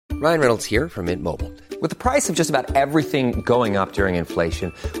Ryan Reynolds here from Mint Mobile. With the price of just about everything going up during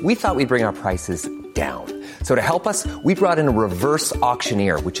inflation, we thought we'd bring our prices down. So to help us, we brought in a reverse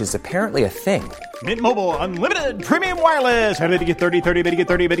auctioneer, which is apparently a thing. Mint Mobile Unlimited Premium Wireless. How to get 30, 30, bit to get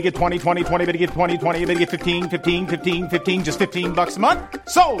 30, bit to get 20, 20, 20, bit to get 20, 20, bit to get 15, 15, 15, 15, just $15 a month?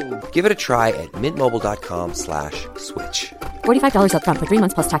 Sold! Give it a try at mintmobile.com/switch. $45 up front for 3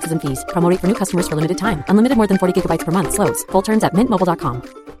 months plus taxes and fees. Promo rate for new customers for limited time. Unlimited more than 40 gigabytes per month. Slows full terms at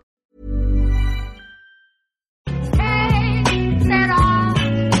mintmobile.com.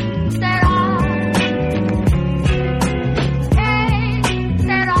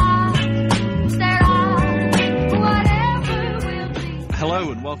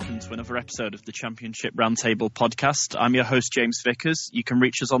 Hello and welcome to another episode of the Championship Roundtable podcast. I'm your host, James Vickers. You can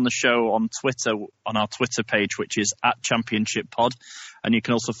reach us on the show on Twitter, on our Twitter page, which is @ChampionshipPod. And you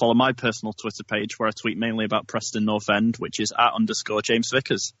can also follow my personal Twitter page, where I tweet mainly about Preston North End, which is @_James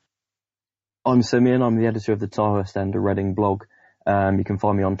Vickers. I'm Simeon. I'm the editor of the Tilehurst End, a Reading blog. You can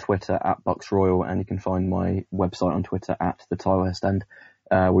find me on Twitter @BucksRoyal, and you can find my website on Twitter @the Tilehurst End.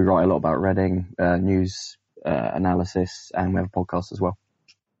 We write a lot about Reading, news, analysis, and we have a podcast as well.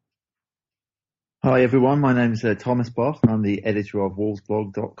 Hi everyone, my name is Thomas Bott. I'm the editor of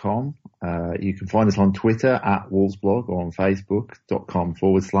wolvesblog.com. You can find us on Twitter @wolvesblog or on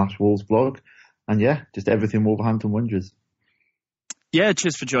facebook.com/wolvesblog. And yeah, just everything Wolverhampton Wanderers. Yeah,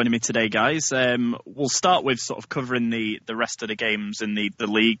 cheers for joining me today, guys. We'll start with sort of covering the rest of the games in the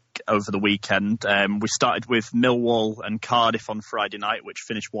league over the weekend. We started with Millwall and Cardiff on Friday night, which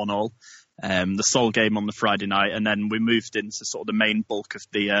finished 1-1. The sole game on the Friday night, and then we moved into sort of the main bulk of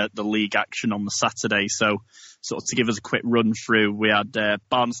the league action on the Saturday. So, sort of to give us a quick run through, we had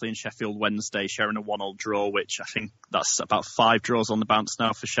Barnsley and Sheffield Wednesday sharing a 1-1 draw, which I think that's about 5 draws on the bounce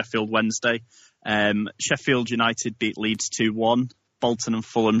now for Sheffield Wednesday. Sheffield United beat Leeds 2-1. Bolton and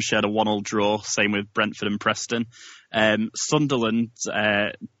Fulham shared a 1-1 draw, same with Brentford and Preston. Sunderland,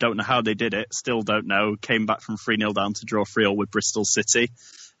 don't know how they did it, still don't know, came back from 3-0 down to draw 3-0 with Bristol City.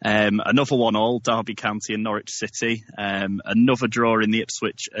 Another 1-1, Derby County and Norwich City. Another draw in the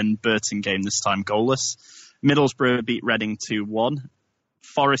Ipswich and Burton game, this time goalless. Middlesbrough beat Reading 2-1.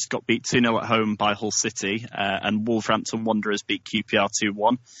 Forest got beat 2-0 at home by Hull City, and Wolverhampton Wanderers beat QPR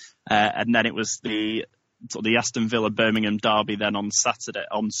 2-1. And then it was the Aston Villa Birmingham derby then on Sunday,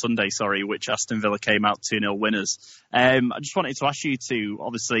 which Aston Villa came out 2-0 winners. I just wanted to ask you two,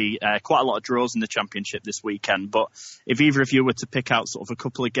 obviously quite a lot of draws in the Championship this weekend, but if either of you were to pick out sort of a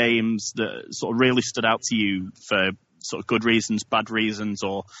couple of games that sort of really stood out to you for sort of good reasons, bad reasons,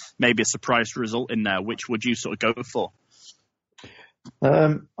 or maybe a surprise result in there, which would you sort of go for?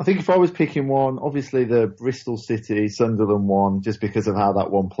 I think if I was picking one, obviously the Bristol City Sunderland one, just because of how that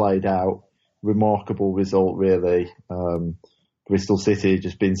one played out. Remarkable result, really. Bristol City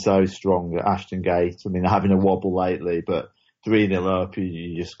just been so strong at Ashton Gate. I mean, they're having a wobble lately, but 3-0 up,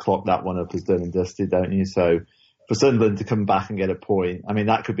 you just clock that one up as done and dusted, don't you? So for Sunderland to come back and get a point, I mean,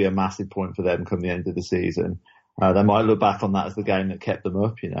 that could be a massive point for them come the end of the season. They might look back on that as the game that kept them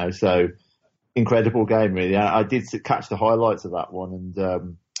up, So incredible game, really. I did catch the highlights of that one, and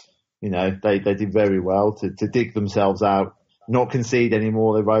they did very well to dig themselves out. Not concede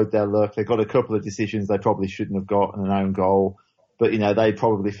anymore. They rode their luck. They got a couple of decisions they probably shouldn't have got and an own goal. But, they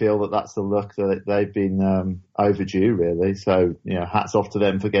probably feel that that's the luck that they've been overdue, really. So, hats off to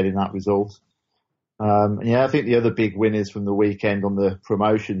them for getting that result. I think the other big winners from the weekend on the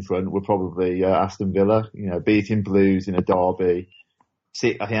promotion front were probably Aston Villa, beating Blues in a derby. I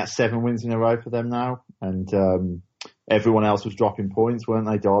think that's 7 wins in a row for them now. And everyone else was dropping points, weren't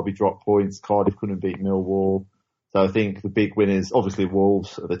they? Derby dropped points. Cardiff couldn't beat Millwall. So I think the big winners, obviously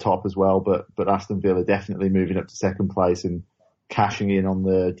Wolves at the top as well, but Aston Villa definitely moving up to second place and cashing in on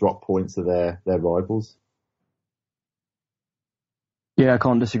the drop points of their rivals. Yeah, I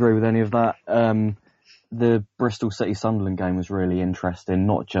can't disagree with any of that. The Bristol City Sunderland game was really interesting,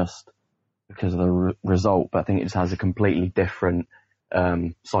 not just because of the result, but I think it just has a completely different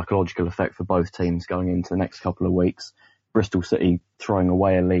psychological effect for both teams going into the next couple of weeks. Bristol City throwing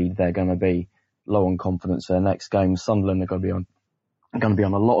away a lead, they're going to be low on confidence for their next game. Sunderland are going to be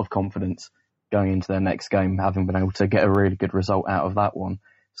on a lot of confidence going into their next game, having been able to get a really good result out of that one.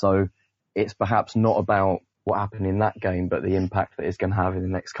 So it's perhaps not about what happened in that game, but the impact that it's going to have in the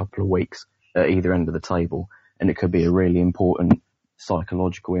next couple of weeks at either end of the table. And it could be a really important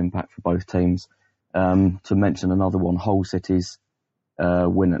psychological impact for both teams. To mention another one, Hull City's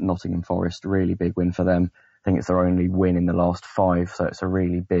win at Nottingham Forest, really big win for them. I think it's their only win in the last 5, so it's a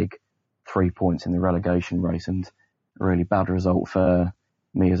really big 3 points in the relegation race, and a really bad result for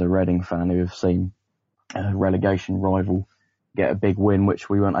me as a Reading fan who have seen a relegation rival get a big win, which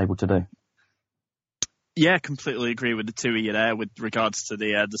we weren't able to do. Yeah, completely agree with the two of you there with regards to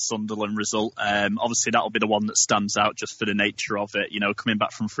the Sunderland result. Obviously, that'll be the one that stands out just for the nature of it. Coming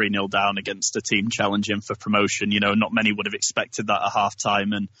back from 3-0 down against a team challenging for promotion, not many would have expected that at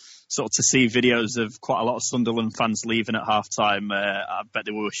half-time. And sort of to see videos of quite a lot of Sunderland fans leaving at half-time, I bet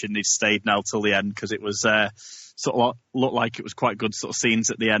they were wishing they'd stayed now till the end, because it was sort of looked like it was quite good sort of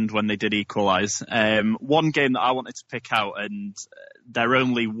scenes at the end when they did equalise. One game that I wanted to pick out, and their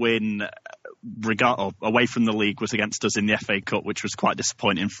only win away from the league was against us in the FA Cup, which was quite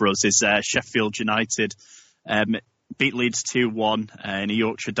disappointing for us, is Sheffield United beat Leeds 2-1 in a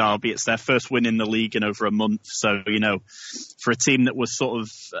Yorkshire derby. It's their first win in the league in over a month. So, for a team that was sort of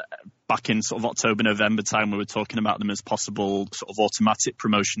back in sort of October, November time, we were talking about them as possible sort of automatic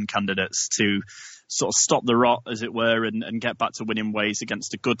promotion candidates, to sort of stop the rot, as it were, and get back to winning ways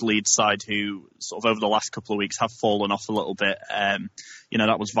against a good Leeds side who sort of over the last couple of weeks have fallen off a little bit.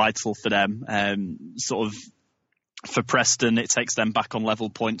 That was vital for them. Sort of for Preston, it takes them back on level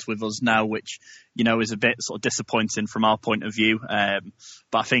points with us now, which, is a bit sort of disappointing from our point of view.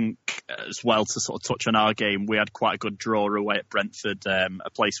 But I think as well, to sort of touch on our game, we had quite a good draw away at Brentford, a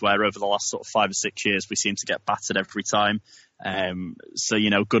place where over the last sort of 5 or 6 years, we seem to get battered every time. So,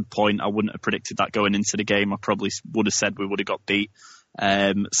 good point. I wouldn't have predicted that going into the game. I probably would have said we would have got beat.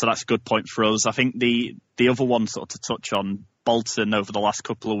 So that's a good point for us. I think the other one sort of to touch on, Bolton over the last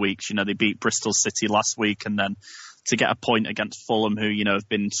couple of weeks, they beat Bristol City last week, and then to get a point against Fulham, who, have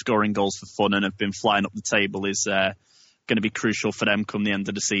been scoring goals for fun and have been flying up the table, is going to be crucial for them come the end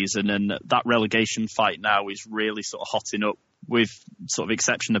of the season. And that relegation fight now is really sort of hotting up, with sort of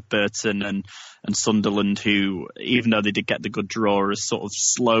exception of Burton and Sunderland, who, even though they did get the good draw, are sort of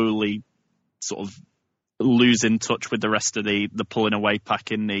slowly sort of losing touch with the rest of the pulling away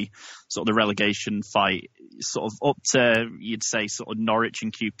pack in the sort of the relegation fight, sort of up to, you'd say, sort of Norwich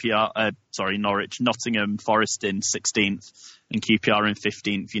and Nottingham Forest in 16th and QPR in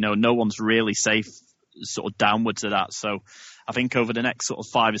 15th. No one's really safe sort of downwards of that. So I think over the next sort of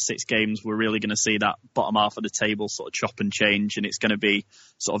 5 or 6 games, we're really going to see that bottom half of the table sort of chop and change, and it's going to be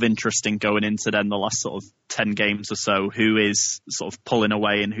sort of interesting going into then the last sort of 10 games or so, who is sort of pulling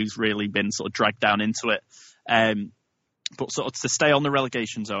away and who's really been sort of dragged down into it. But sort of to stay on the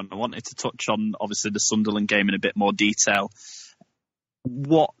relegation zone, I wanted to touch on obviously the Sunderland game in a bit more detail.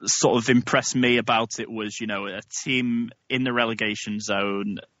 What sort of impressed me about it was, a team in the relegation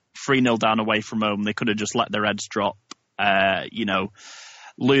zone, 3-0 down away from home. They could have just let their heads drop,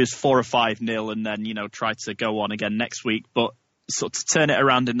 lose 4 or 5-0 and then, try to go on again next week. But sort of to turn it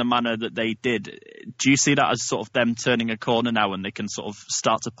around in the manner that they did, do you see that as sort of them turning a corner now, and they can sort of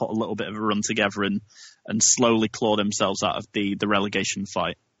start to put a little bit of a run together and slowly claw themselves out of the relegation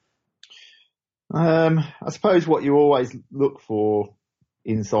fight? I suppose what you always look for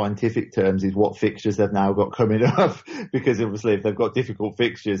in scientific terms is what fixtures they've now got coming up, because obviously if they've got difficult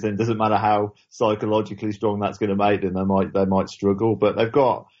fixtures, then it doesn't matter how psychologically strong that's going to make them, they might struggle. But they've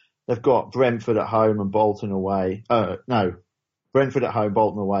got Brentford at home and Bolton away. Brentford at home,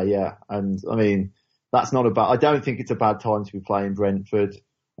 Bolton away, yeah. And I mean, that's not I don't think it's a bad time to be playing Brentford.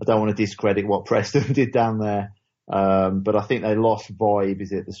 I don't want to discredit what Preston did down there. But I think they lost Vibe,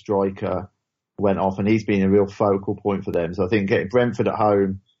 the striker, went off, and he's been a real focal point for them. So I think getting Brentford at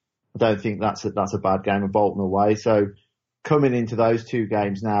home, I don't think that's a bad game, of Bolton away. So coming into those 2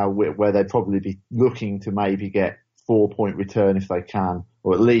 games now, where they'd probably be looking to maybe get 4-point return if they can,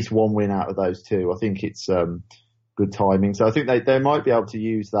 or at least 1 win out of those 2, I think it's good timing. So I think they might be able to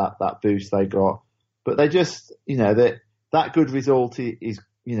use that boost they got. But they just, that good result is,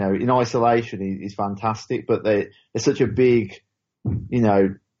 in isolation is fantastic, but there's such a big,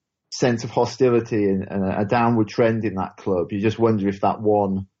 sense of hostility and a downward trend in that club. You just wonder if that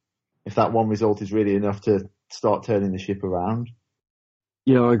one result is really enough to start turning the ship around.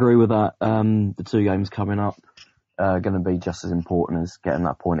 Yeah, I agree with that. The 2 games coming up are going to be just as important as getting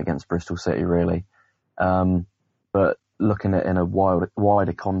that point against Bristol City, really. But looking at it in a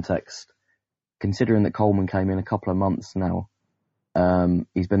wider context, considering that Coleman came in a couple of months now,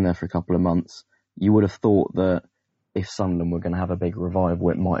 he's been there for a couple of months, you would have thought that if Sunderland were going to have a big revival,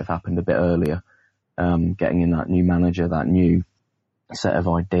 it might have happened a bit earlier, getting in that new manager, that new set of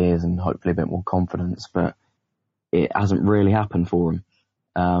ideas and hopefully a bit more confidence, but it hasn't really happened for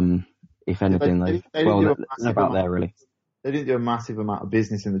them. If anything, they're about there, really. They didn't do a massive amount of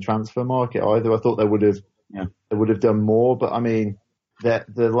business in the transfer market either. I thought they would have done more, but I mean,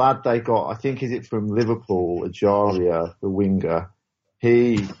 the lad they got, I think, is it from Liverpool, Ajaria, the winger.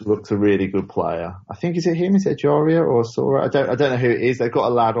 He looks a really good player. I think, is it him? Is it Ajaria or Sora? I don't know who it is. They've got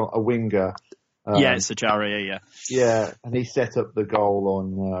a lad, a winger, Yeah, it's Ajaria, yeah. Yeah, and he set up the goal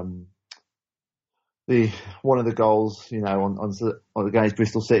on one of the goals, on against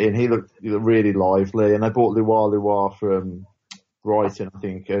Bristol City, and he looked really lively. And they bought Luar from Brighton, I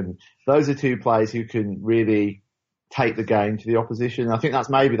think, and those are two players who can really take the game to the opposition. And I think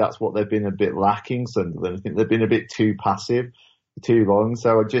that's what they've been a bit lacking, Sunderland. I think they've been a bit too passive for too long.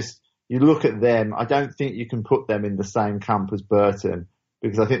 So you look at them, I don't think you can put them in the same camp as Burton,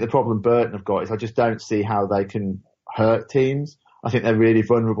 because I think the problem Burton have got is I just don't see how they can hurt teams. I think they're really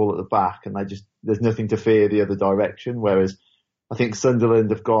vulnerable at the back, and there's nothing to fear the other direction. Whereas I think Sunderland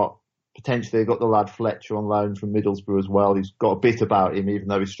have got the lad Fletcher on loan from Middlesbrough as well. He's got a bit about him, even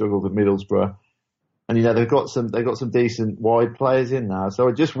though he struggled at Middlesbrough. And they've got some decent wide players in now. So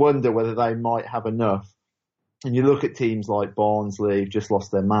I just wonder whether they might have enough. And you look at teams like Barnsley, just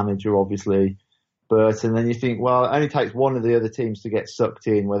lost their manager, obviously, Burton, and you think, well, it only takes one of the other teams to get sucked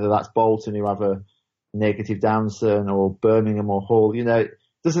in, whether that's Bolton, who have a negative downturn, or Birmingham or Hull. It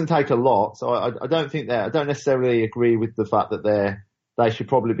doesn't take a lot. So I don't necessarily agree with the fact that they should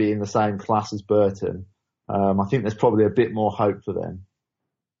probably be in the same class as Burton. I think there's probably a bit more hope for them.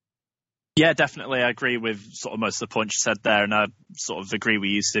 Yeah, definitely. I agree with sort of most of the points you said there, and I sort of agree with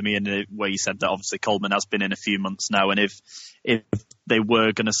you, Simi, in the way you said that obviously Coleman has been in a few months now, and if they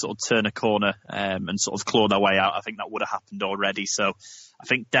were going to sort of turn a corner and sort of claw their way out, I think that would have happened already. So I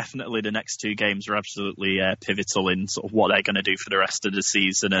think definitely the next two games are absolutely pivotal in sort of what they're going to do for the rest of the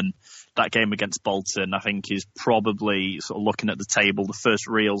season. And that game against Bolton, I think, is probably sort of looking at the table, the first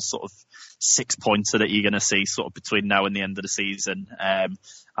real sort of 6-pointer that you're going to see sort of between now and the end of the season. I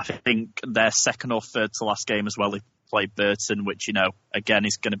think their second or third to last game as well, they played Burton, which, again,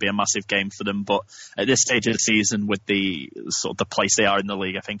 is going to be a massive game for them. But at this stage of the season, with the sort of the place they are in the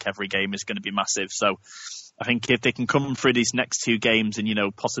league, I think every game is going to be massive. So I think if they can come through these next two games and,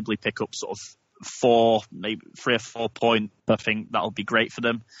 possibly pick up sort of maybe 3 or 4 points, I think that'll be great for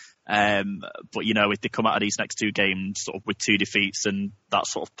them. But, if they come out of these next two games sort of with 2 defeats, and that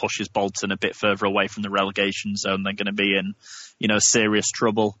sort of pushes Bolton a bit further away from the relegation zone, they're going to be in, serious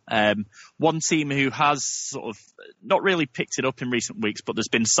trouble. One team who has sort of not really picked it up in recent weeks, but there's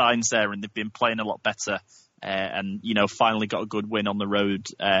been signs there and they've been playing a lot better. And finally got a good win on the road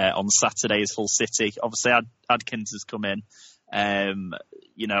on Saturday is Hull City. Obviously, Adkins has come in,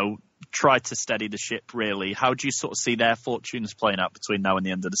 tried to steady the ship, really. How do you sort of see their fortunes playing out between now and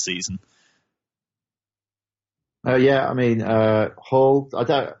the end of the season? Hull,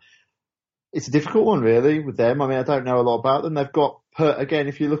 it's a difficult one, really, with them. I don't know a lot about them. They've got, again,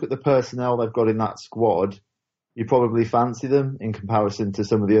 if you look at the personnel they've got in that squad, you probably fancy them in comparison to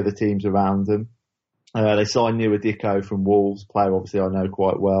some of the other teams around them. They signed Nuadiko from Wolves, player obviously I know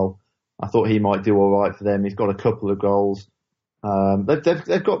quite well. I thought he might do all right for them. He's got a couple of goals.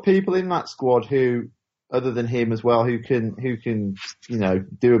 They've got people in that squad who, other than him as well, who can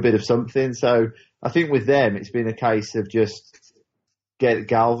do a bit of something. So I think with them, it's been a case of just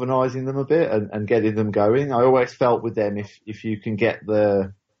galvanising them a bit and getting them going. I always felt with them, if you can get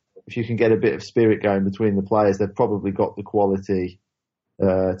a bit of spirit going between the players, they've probably got the quality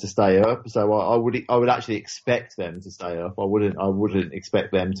to stay up. So I would actually expect them to stay up. I wouldn't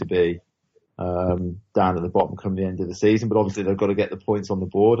expect them to be down at the bottom come the end of the season. But obviously they've got to get the points on the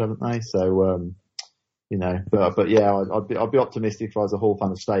board, haven't they? So but yeah, I'd be optimistic if I was a Hull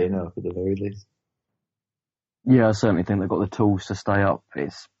fan of staying up at the very least. Yeah, I certainly think they've got the tools to stay up.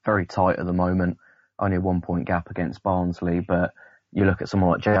 It's very tight at the moment. Only a 1 point gap against Barnsley, but you look at someone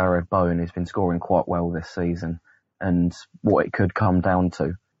like Jared Bowen, who's been scoring quite well this season. And what it could come down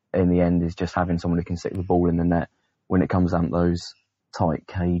to in the end is just having someone who can stick the ball in the net when it comes down to those tight,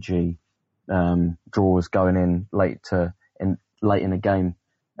 cagey draws going in late in the game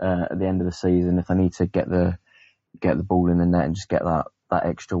at the end of the season. If they need to get the ball in the net and just get that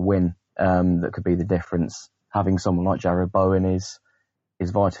extra win, that could be the difference. Having someone like Jared Bowen is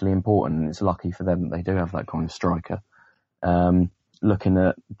vitally important, and it's lucky for them that they do have that kind of striker. Looking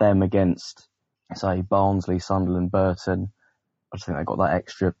at them against, say, Barnsley, Sunderland, Burton, I just think they've got that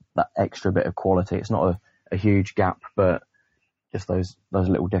extra bit of quality. It's not a huge gap, but just those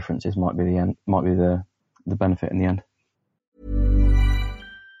little differences might be the benefit in the end.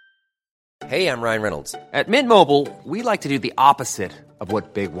 Hey, I'm Ryan Reynolds. At Mint Mobile, we like to do the opposite of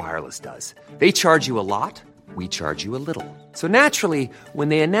what Big Wireless does. They charge you a lot, we charge you a little. So naturally, when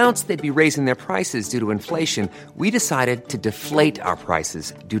they announced they'd be raising their prices due to inflation, we decided to deflate our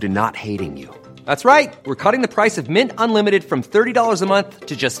prices due to not hating you. That's right. We're cutting the price of Mint Unlimited from $30 a month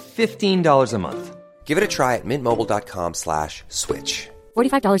to just $15 a month. Give it a try at mintmobile.com/switch.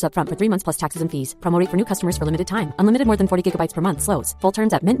 $45 up front for 3 months plus taxes and fees. Promo rate for new customers for limited time. Unlimited more than 40 gigabytes per month slows. Full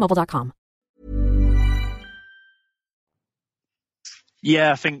terms at mintmobile.com.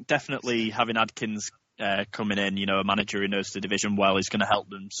 Yeah, I think definitely having Adkins coming in, a manager who knows the division well, is going to help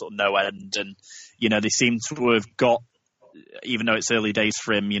them sort of no end. And, they seem to have got, even though it's early days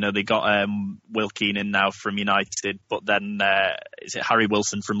for him, they got Will Keane in now from United, but then is it Harry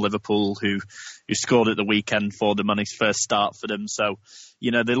Wilson from Liverpool who scored at the weekend for them on his first start for them. So,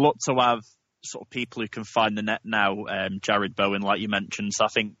 they look to have sort of people who can find the net now, Jared Bowen, like you mentioned. So I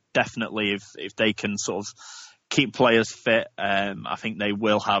think definitely if they can sort of keep players fit, I think they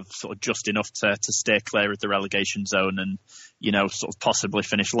will have sort of just enough to stay clear of the relegation zone and, sort of possibly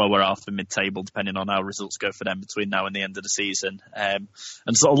finish lower half the mid-table, depending on how results go for them between now and the end of the season. And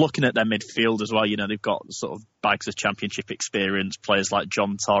sort of looking at their midfield as well, they've got sort of bags of championship experience, players like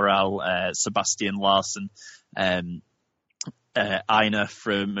John Torrell, Sebastian Larsson, Aina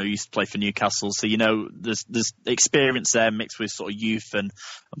who used to play for Newcastle. So, there's experience there mixed with sort of youth and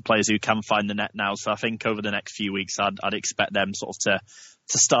players who can find the net now. So I think over the next few weeks, I'd expect them sort of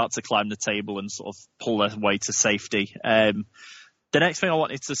to start to climb the table and sort of pull their way to safety. The next thing I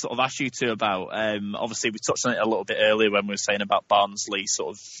wanted to sort of ask you two about, obviously we touched on it a little bit earlier when we were saying about Barnsley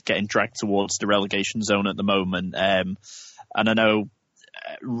sort of getting dragged towards the relegation zone at the moment. And I know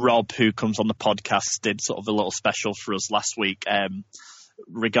Rob, who comes on the podcast, did sort of a little special for us last week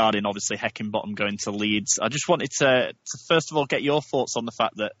regarding obviously Heckigbottom going to Leeds. I just wanted to first of all get your thoughts on the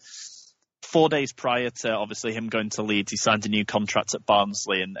fact that 4 days prior to obviously him going to Leeds, he signed a new contract at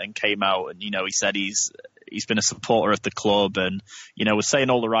Barnsley and came out and, he said he's been a supporter of the club and, was saying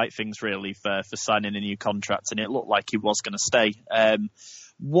all the right things really for signing a new contract, and it looked like he was going to stay.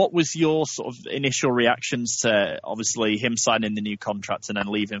 What was your sort of initial reactions to obviously him signing the new contract and then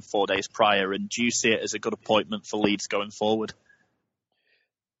leaving 4 days prior? And do you see it as a good appointment for Leeds going forward?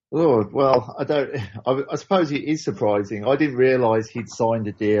 Oh, well, I suppose it is surprising. I didn't realise he'd signed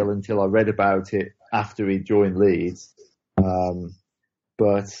a deal until I read about it after he joined Leeds.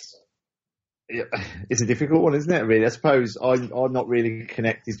 But it's a difficult one, isn't it, really? I suppose I'm not really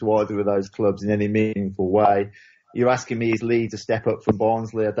connected to either of those clubs in any meaningful way. You're asking me, is Leeds a step up from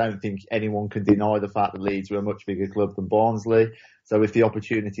Barnsley? I don't think anyone can deny the fact that Leeds are a much bigger club than Barnsley. So if the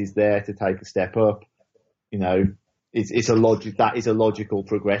opportunity is there to take a step up, that is a logical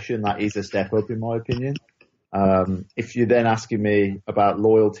progression. That is a step up, in my opinion. If you're then asking me about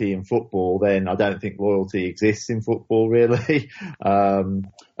loyalty in football, then I don't think loyalty exists in football, really. I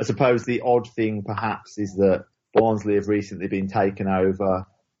suppose the odd thing, perhaps, is that Barnsley have recently been taken over,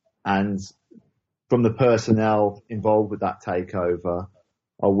 and from the personnel involved with that takeover,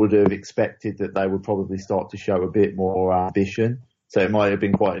 I would have expected that they would probably start to show a bit more ambition. So it might have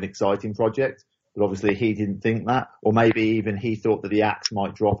been quite an exciting project, but obviously he didn't think that. Or maybe even he thought that the axe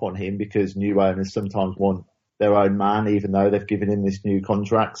might drop on him because new owners sometimes want their own man, even though they've given him this new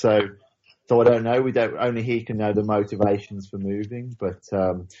contract. So I don't know. Only he can know the motivations for moving. But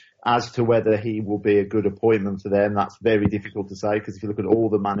as to whether he will be a good appointment for them, that's very difficult to say, because if you look at all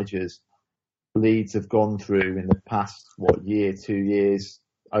the managers Leeds have gone through in the past, 2 years,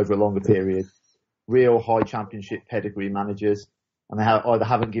 over a longer period, real high championship pedigree managers, and they either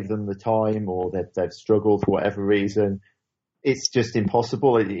haven't given them the time or they've struggled for whatever reason. It's just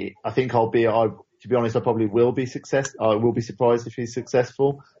impossible. I think to be honest, I probably will be I will be surprised if he's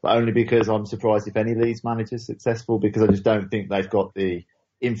successful, but only because I'm surprised if any Leeds manager is successful, because I just don't think they've got the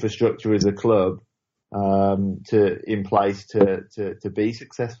infrastructure as a club in place to be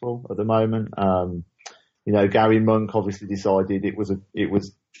successful at the moment. Gary Monk obviously decided it was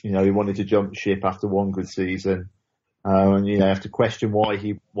he wanted to jump ship after one good season. And you have to question why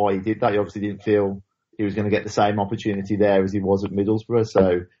he did that. He obviously didn't feel he was going to get the same opportunity there as he was at Middlesbrough.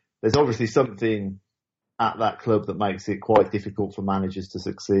 So there's obviously something at that club that makes it quite difficult for managers to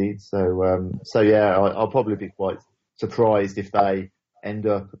succeed. So yeah, I'll probably be quite surprised if they end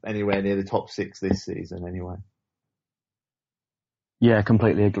up anywhere near the top 6 this season anyway. Yeah,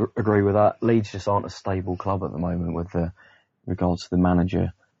 completely agree with that. Leeds just aren't a stable club at the moment with regards to the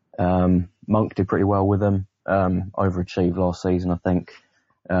manager. Monk did pretty well with them, overachieved last season, I think.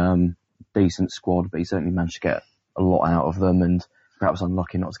 Decent squad, but he certainly managed to get a lot out of them, and perhaps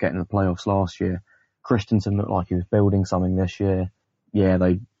unlucky not to get in the playoffs last year. Christensen looked like he was building something this year. Yeah,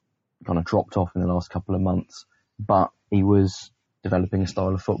 they kind of dropped off in the last couple of months, but he was developing a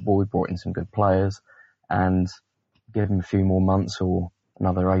style of football. He brought in some good players, and give him a few more months or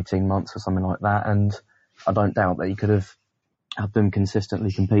another 18 months or something like that, and I don't doubt that he could have had them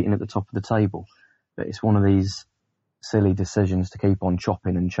consistently competing at the top of the table. But it's one of these silly decisions to keep on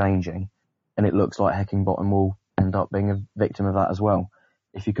chopping and changing, and it looks like Heckigbottom will end up being a victim of that as well.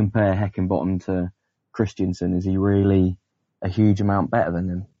 If you compare Heckigbottom to Christensen, is he really a huge amount better than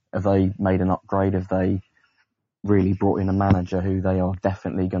him? Have they made an upgrade? Have they really brought in a manager who they are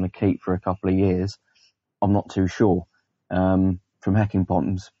definitely going to keep for a couple of years, I'm not too sure. From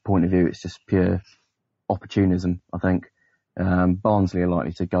Heckigbottom's point of view, it's just pure opportunism, I think. Barnsley are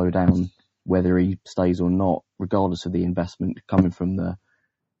likely to go down whether he stays or not, regardless of the investment coming from the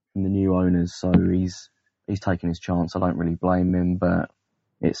new owners. So he's taken his chance. I don't really blame him, but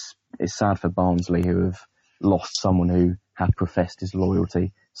it's sad for Barnsley, who have lost someone who had professed his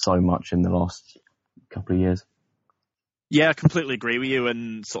loyalty so much in the last couple of years. Yeah, I completely agree with you.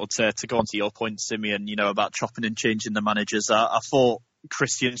 And sort of to go on to your point, Simeon, about chopping and changing the managers, I thought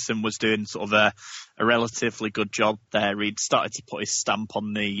Christiansen was doing sort of a relatively good job there. He'd started to put his stamp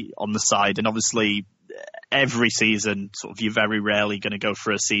on the side, and obviously every season, sort of, you're very rarely going to go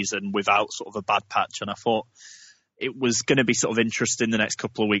for a season without sort of a bad patch. And I thought it was going to be sort of interesting the next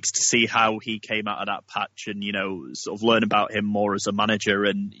couple of weeks to see how he came out of that patch and, sort of learn about him more as a manager.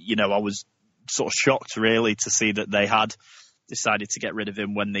 And, I was sort of shocked really to see that they had decided to get rid of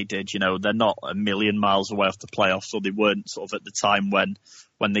him when they did. They're not a million miles away off the playoffs, so they weren't sort of at the time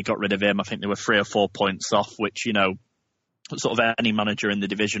when they got rid of him. I think they were 3 or 4 points off, which, sort of any manager in the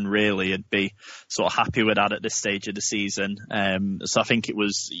division really would be sort of happy with that at this stage of the season. So I think it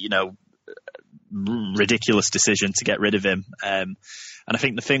was, ridiculous decision to get rid of him. And I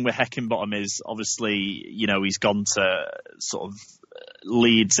think the thing with Heckigbottom is obviously, he's gone to sort of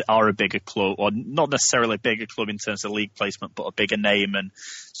Leeds are a bigger club, or not necessarily a bigger club in terms of league placement, but a bigger name and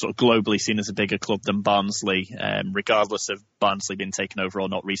sort of globally seen as a bigger club than Barnsley, regardless of Barnsley being taken over or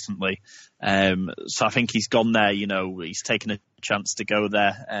not recently. So I think he's gone there, he's taken a chance to go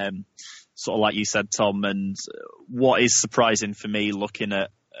there, sort of like you said, Tom. And what is surprising for me looking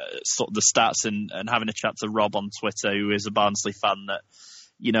at sort of the stats and having a chat to Rob on Twitter, who is a Barnsley fan, that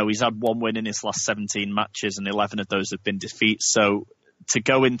he's had 1 win in his last 17 matches and 11 of those have been defeats. So to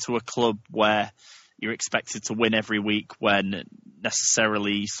go into a club where you're expected to win every week when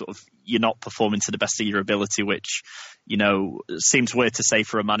necessarily sort of you're not performing to the best of your ability, which, seems weird to say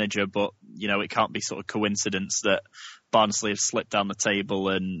for a manager, but, it can't be sort of coincidence that Barnsley have slipped down the table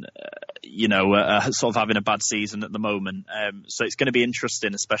and, sort of having a bad season at the moment. So it's going to be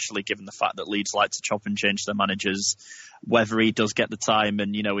interesting, especially given the fact that Leeds like to chop and change their managers, whether he does get the time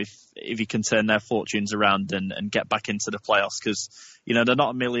and, if he can turn their fortunes around and get back into the playoffs, because, they're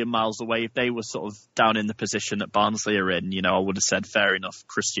not a million miles away. If they were sort of down in the position that Barnsley are in, I would have said fair enough,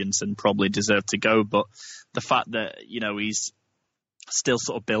 Christiansen probably deserved to go. But the fact that, he's still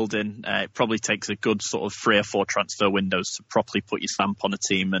sort of building, it probably takes a good sort of 3 or 4 transfer windows to properly put your stamp on a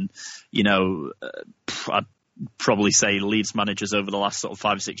team. And, I'd probably say Leeds managers over the last sort of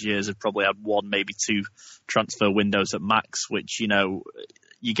 5 or 6 years have probably had 1, maybe 2 transfer windows at max, which,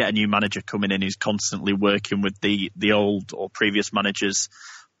 you get a new manager coming in who's constantly working with the old or previous managers'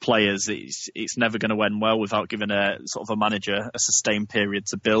 players. It's never going to end well without giving a sort of a manager a sustained period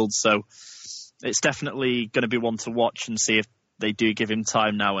to build. So it's definitely going to be one to watch and see if they do give him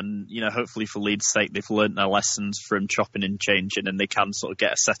time now. And, hopefully for Leeds' sake, they've learnt their lessons from chopping and changing and they can sort of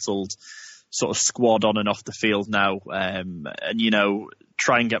get a settled sort of squad on and off the field now. And,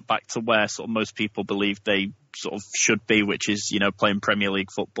 try and get back to where sort of most people believe they sort of should be, which is, playing Premier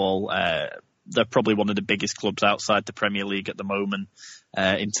League football. They're probably one of the biggest clubs outside the Premier League at the moment,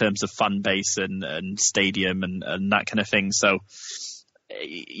 in terms of fan base and stadium and that kind of thing. So,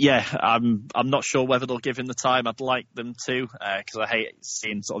 yeah, I'm not sure whether they'll give him the time. I'd like them to, because I hate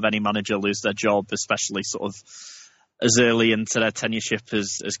seeing sort of any manager lose their job, especially sort of as early into their tenureship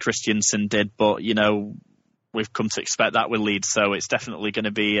as Christiansen did. But, we've come to expect that with Leeds. So it's definitely going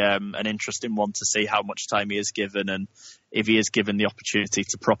to be an interesting one to see how much time he is given and if he is given the opportunity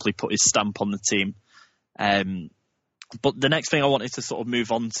to properly put his stamp on the team. But the next thing I wanted to sort of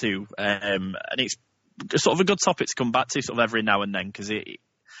move on to, and it's sort of a good topic to come back to sort of every now and then, because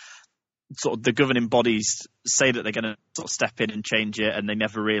sort of the governing bodies say that they're going to sort of step in and change it, and they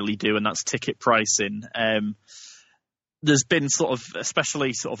never really do, and that's ticket pricing. There's been sort of,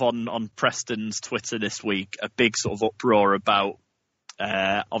 especially sort of on Preston's Twitter this week, a big sort of uproar about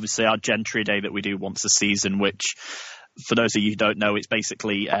obviously our Gentry Day that we do once a season, which, for those of you who don't know, it's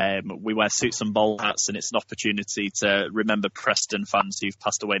basically we wear suits and bowl hats, and it's an opportunity to remember Preston fans who've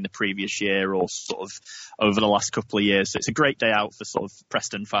passed away in the previous year or sort of over the last couple of years. So it's a great day out for sort of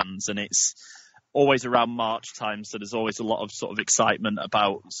Preston fans, and it's always around March time, so there's always a lot of sort of excitement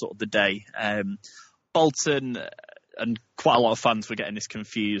about sort of the day. Bolton and quite a lot of fans were getting this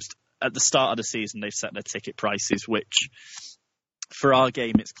confused. At the start of the season, they've set their ticket prices, which for our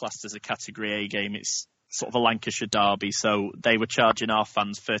game, it's classed as a Category A game. It's sort of a Lancashire derby. So they were charging our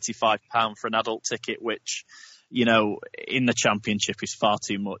fans £35 for an adult ticket, which, in the Championship is far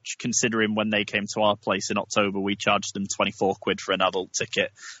too much, considering when they came to our place in October, we charged them 24 quid for an adult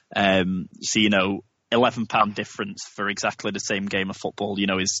ticket. So, £11 difference for exactly the same game of football,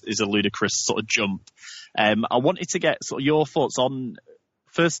 is a ludicrous sort of jump. I wanted to get sort of your thoughts on,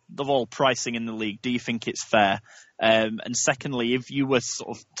 first of all, pricing in the league. Do you think it's fair? And secondly, if you were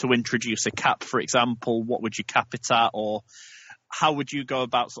sort of to introduce a cap, for example, what would you cap it at, or how would you go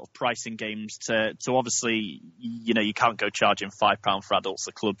about sort of pricing games to obviously, you can't go charging £5 for adults.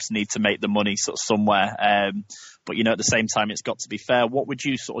 The clubs need to make the money sort of somewhere. But, at the same time, it's got to be fair. What would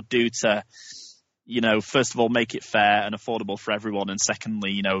you sort of do to, first of all, make it fair and affordable for everyone? And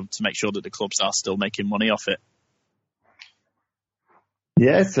secondly, to make sure that the clubs are still making money off it?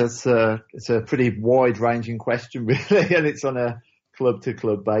 Yes, it's a pretty wide-ranging question, really, and it's on a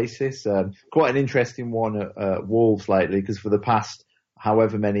club-to-club basis. Quite an interesting one at Wolves lately, because for the past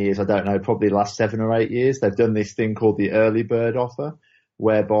however many years, I don't know, probably the last 7 or 8 years, they've done this thing called the early bird offer,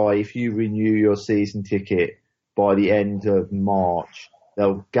 whereby if you renew your season ticket by the end of March,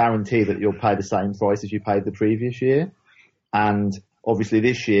 they'll guarantee that you'll pay the same price as you paid the previous year. And obviously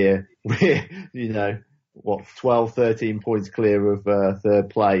this year, we're, 12, 13 points clear of third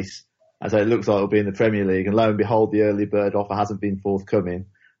place. And so it looks like it'll be in the Premier League. And lo and behold, the early bird offer hasn't been forthcoming,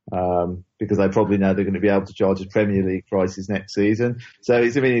 because they probably know they're going to be able to charge us Premier League prices next season. So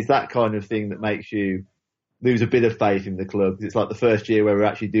it's that kind of thing that makes you lose a bit of faith in the club. It's like the first year where we're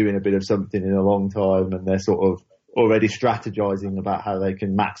actually doing a bit of something in a long time, and they're sort of already strategizing about how they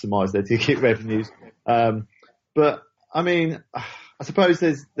can maximize their ticket revenues. But I mean, I suppose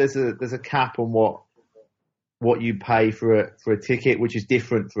there's a cap on what you pay for a ticket, which is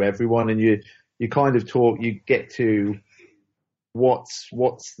different for everyone. And you kind of you get to what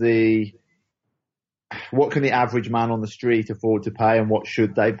can the average man on the street afford to pay, and what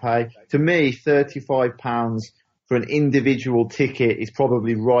should they pay? To me, £35 for an individual ticket is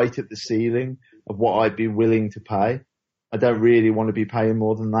probably right at the ceiling of what I'd be willing to pay. I don't really want to be paying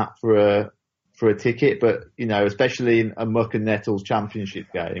more than that for a ticket, but especially in a Muck and Nettles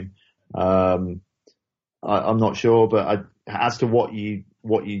Championship game, I'm not sure, but as to what you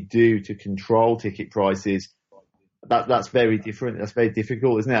do to control ticket prices, that's very different. That's very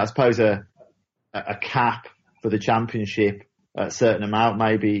difficult, isn't it? I suppose a cap for the Championship at a certain amount,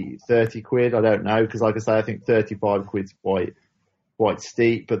 maybe 30 quid. I don't know, because like I say, I think 35 quid's quite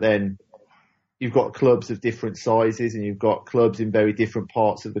steep. But then you've got clubs of different sizes, and you've got clubs in very different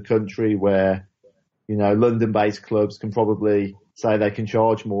parts of the country where, London-based clubs can probably say they can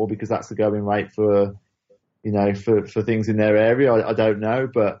charge more because that's the going rate for things in their area. I don't know,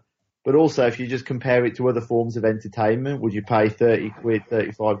 but also if you just compare it to other forms of entertainment, would you pay 30 quid,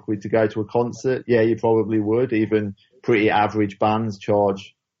 35 quid to go to a concert? Yeah, you probably would. Even pretty average bands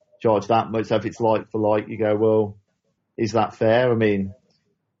charge that much. So if it's like for like, you go, well, is that fair? I mean,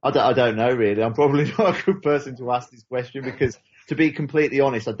 I don't know really. I'm probably not a good person to ask this question because, to be completely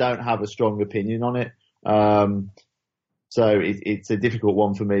honest, I don't have a strong opinion on it. So it's a difficult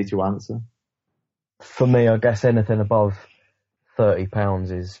one for me to answer. For me, I guess anything above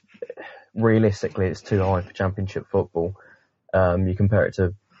 £30 is, realistically, it's too high for Championship football. You compare it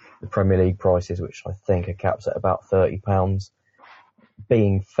to the Premier League prices, which I think are capped at about £30.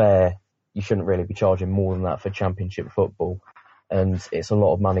 Being fair, you shouldn't really be charging more than that for Championship football. And it's a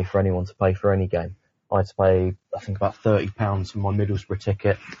lot of money for anyone to pay for any game. I had to pay, I think, about £30 for my Middlesbrough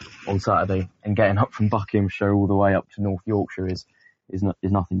ticket on Saturday, and getting up from Buckinghamshire all the way up to North Yorkshire is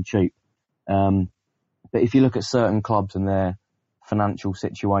nothing cheap. But if you look at certain clubs and their financial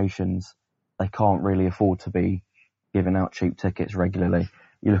situations, they can't really afford to be giving out cheap tickets regularly.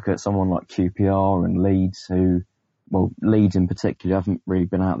 You look at someone like QPR and Leeds, Leeds in particular haven't really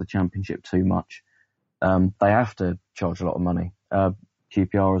been out of the Championship too much. They have to charge a lot of money.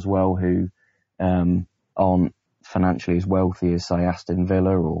 QPR as well, who aren't financially as wealthy as, say, Aston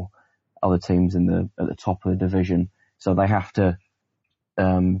Villa or other teams at the top of the division. So they have to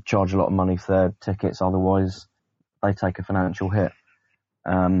charge a lot of money for their tickets, otherwise they take a financial hit.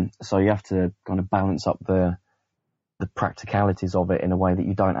 So you have to kind of balance up the practicalities of it in a way that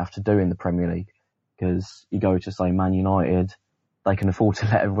you don't have to do in the Premier League, because you go to, say, Man United, they can afford to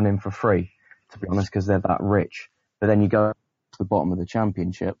let everyone in for free, to be honest, because they're that rich. But then you go to the bottom of the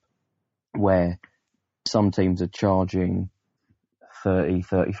Championship, where some teams are charging £30,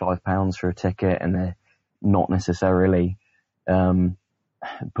 £35 for a ticket, and they're not necessarily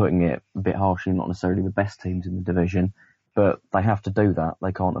putting it a bit harshly, not necessarily the best teams in the division, but they have to do that.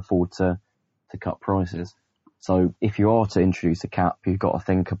 They can't afford to cut prices. So if you are to introduce a cap, you've got to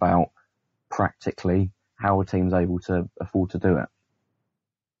think about practically how a team's able to afford to do it.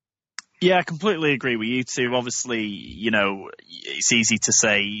 Yeah, I completely agree with you two. Obviously, it's easy to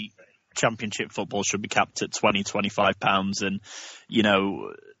say Championship football should be capped at £20-25, and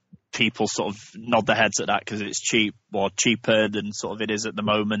people sort of nod their heads at that because it's cheap or cheaper than sort of it is at the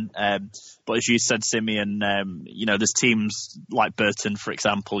moment. But as you said, Simeon, there's teams like Burton, for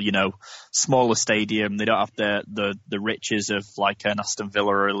example, smaller stadium. They don't have the riches of like an Aston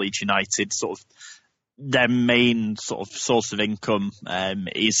Villa or a Leeds United. Sort of their main sort of source of income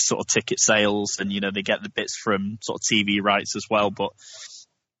is sort of ticket sales, and they get the bits from sort of TV rights as well. But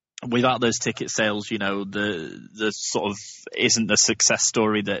without those ticket sales, the sort of isn't the success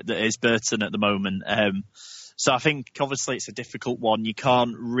story that is Burton at the moment. So I think obviously it's a difficult one. You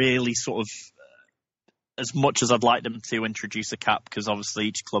can't really sort of, as much as I'd like them to introduce a cap, because obviously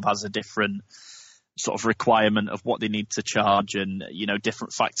each club has a different sort of requirement of what they need to charge, and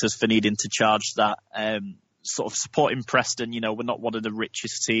different factors for needing to charge that. Sort of supporting Preston, we're not one of the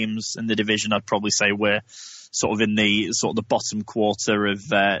richest teams in the division. I'd probably say we're sort of in the bottom quarter of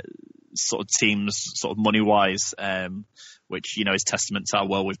sort of teams, sort of money wise, which is testament to how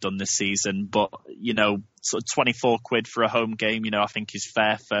well we've done this season. But sort of £24 for a home game, I think is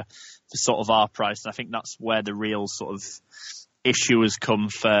fair for sort of our price, and I think that's where the real sort of issue has come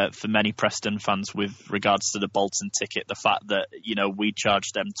for many Preston fans with regards to the Bolton ticket. The fact that we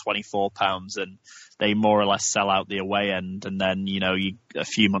charge them £24 and they more or less sell out the away end, and then a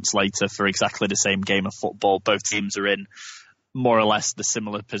few months later for exactly the same game of football, both teams are in more or less the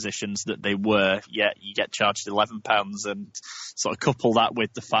similar positions that they were, yet you get charged £11, and sort of couple that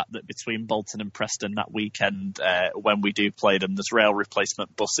with the fact that between Bolton and Preston that weekend, when we do play them, there's rail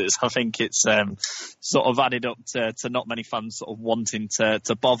replacement buses. I think it's sort of added up to not many fans sort of wanting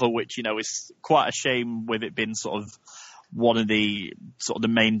to bother, which is quite a shame, with it being sort of one of the sort of the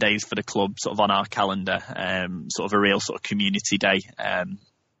main days for the club sort of on our calendar, sort of a real sort of community day.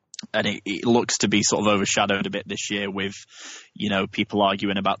 And it looks to be sort of overshadowed a bit this year with, people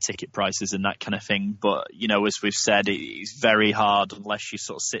arguing about ticket prices and that kind of thing. But, as we've said, it's very hard unless you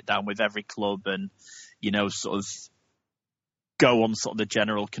sort of sit down with every club and, sort of go on sort of the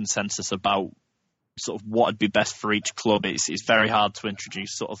general consensus about sort of what would be best for each club. It's very hard to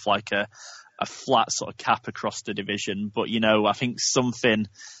introduce sort of like a flat sort of cap across the division. But, I think something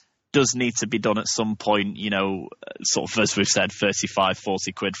does need to be done at some point. Sort of, as we've said,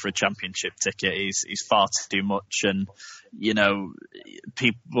 35-40 quid for a Championship ticket is far too much, and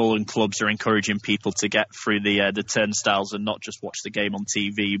people and clubs are encouraging people to get through the turnstiles and not just watch the game on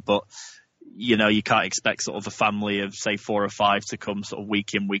TV. But you can't expect sort of a family of say 4 or 5 to come sort of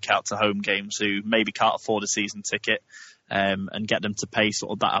week in, week out to home games who maybe can't afford a season ticket, and get them to pay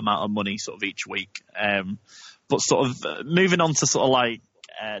sort of that amount of money sort of each week. But sort of moving on to sort of like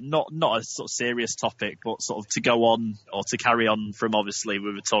not a sort of serious topic, but sort of to go on or to carry on from, obviously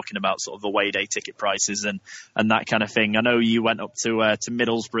we were talking about sort of away day ticket prices and that kind of thing. I know you went up to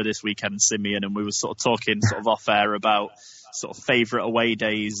Middlesbrough this weekend, Simeon, and we were sort of talking sort of off air about sort of favourite away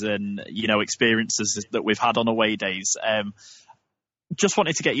days and experiences that we've had on away days. Just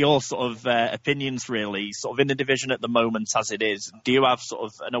wanted to get your sort of opinions, really, sort of in the division at the moment as it is. Do you have sort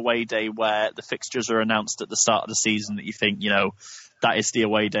of an away day where the fixtures are announced at the start of the season that you think, that is the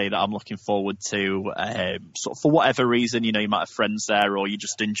away day that I'm looking forward to, sort of for whatever reason, you might have friends there or you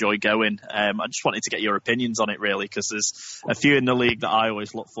just enjoy going. I just wanted to get your opinions on it, really, because there's a few in the league that I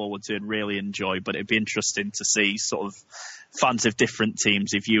always look forward to and really enjoy, but it'd be interesting to see sort of fans of different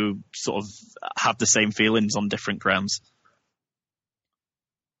teams if you sort of have the same feelings on different grounds.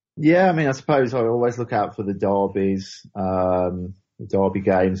 Yeah, I mean, I suppose I always look out for the derbies, the derby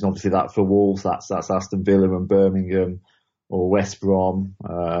games, and obviously that for Wolves, that's Aston Villa and Birmingham or West Brom.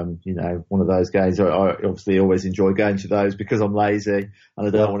 One of those games. I obviously always enjoy going to those because I'm lazy and I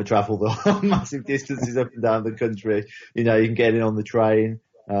don't want to travel the massive distances up and down the country. You can get in on the train.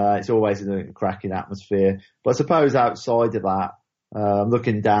 It's always in a cracking atmosphere. But I suppose outside of that,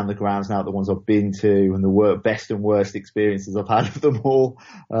 looking down the grounds now, the ones I've been to and the best and worst experiences I've had of them all.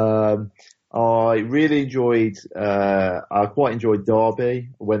 I really enjoyed, I quite enjoyed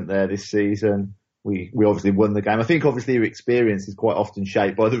Derby. I went there this season. We obviously won the game. I think obviously your experience is quite often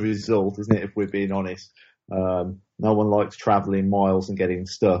shaped by the result, isn't it, if we're being honest? No one likes travelling miles and getting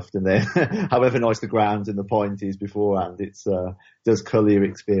stuffed, and then however nice the ground and the pint is beforehand, it's does colour your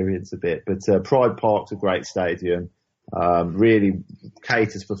experience a bit. But Pride Park's a great stadium. Really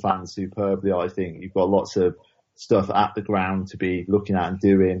caters for fans superbly, I think. You've got lots of stuff at the ground to be looking at and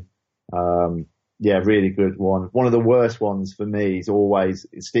doing. Really good one. One of the worst ones for me is always,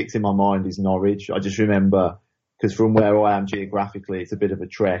 it sticks in my mind, is Norwich. I just remember, because from where I am geographically, it's a bit of a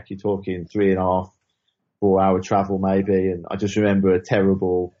trek. You're talking 3.5, 4 hour travel maybe. And I just remember a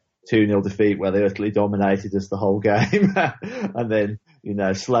terrible 2-0 defeat where they utterly dominated us the whole game. And then,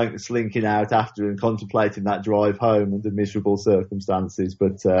 slinking out after and contemplating that drive home under miserable circumstances.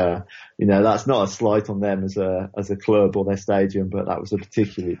 But, that's not a slight on them as a club or their stadium, but that was a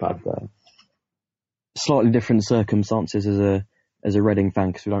particularly bad day. Slightly different circumstances as a Reading fan,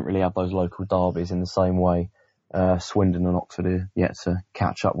 because we don't really have those local derbies in the same way. Swindon and Oxford are yet to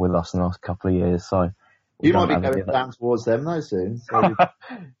catch up with us in the last couple of years, so you might be going down towards them though soon. So.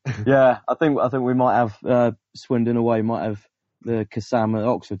 Yeah, I think we might have Swindon away, might have the Kassam at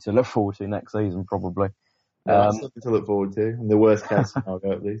Oxford to look forward to next season, probably. That's something to look forward to, in the worst case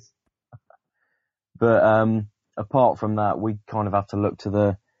scenario at least. But apart from that, we kind of have to look to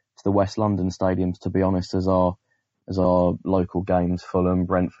the West London stadiums, to be honest, as our local games. Fulham,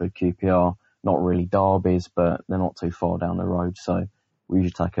 Brentford, QPR, not really derbies, but they're not too far down the road, so we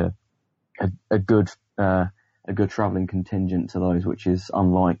usually take a good travelling contingent to those, which is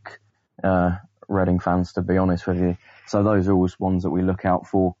unlike Reading fans, to be honest with you. So those are always ones that we look out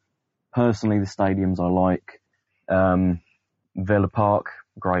for. Personally, the stadiums I like, Villa Park,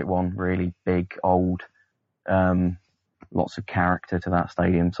 great one, really big, old, lots of character to that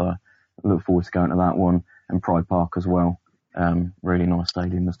stadium, so I look forward to going to that one. And Pride Park as well, really nice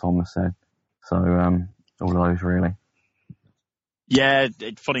stadium, as Thomas said. So all of those really. Yeah,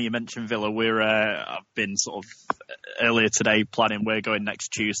 it's funny you mentioned Villa. I've been sort of earlier today planning we're going next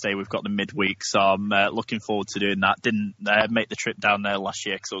Tuesday. We've got the midweek, so I'm looking forward to doing that. Didn't make the trip down there last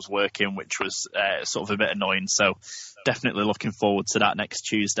year because I was working, which was sort of a bit annoying. So definitely looking forward to that next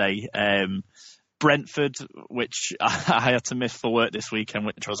Tuesday. Brentford, which I had to miss for work this weekend,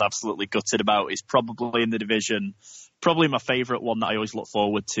 which I was absolutely gutted about, is probably in the division. Probably my favourite one that I always look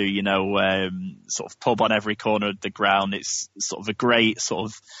forward to, sort of pub on every corner of the ground. It's sort of a great sort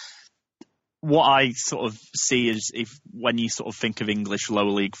of, what I sort of see is, when you sort of think of English lower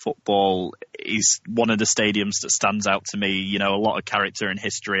league football, is one of the stadiums that stands out to me. A lot of character and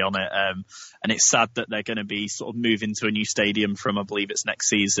history on it. And it's sad that they're going to be sort of moving to a new stadium from, I believe it's next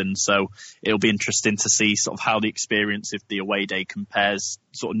season. So it'll be interesting to see sort of how the experience of the away day compares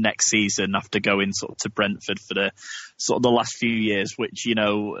sort of next season after going sort of to Brentford for the sort of the last few years, which,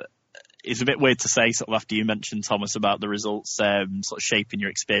 is a bit weird to say sort of after you mentioned, Thomas, about the results sort of shaping your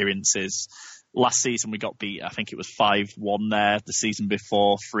experiences. Last season we got beat, I think it was 5-1 there. The season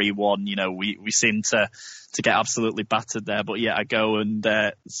before 3-1. We seem to get absolutely battered there. But yeah, I go and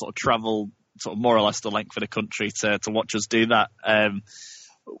sort of travel sort of more or less the length of the country to watch us do that.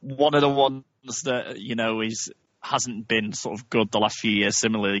 One of the ones that hasn't been sort of good the last few years,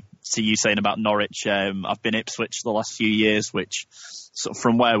 similarly to you saying about Norwich. I've been Ipswich the last few years, which sort of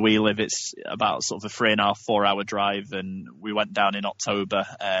from where we live, it's about sort of a 3.5-4 hour drive, and we went down in October.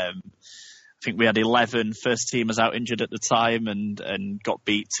 I think we had 11 first teamers out injured at the time and got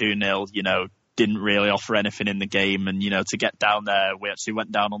beat 2-0, didn't really offer anything in the game. And, to get down there, we actually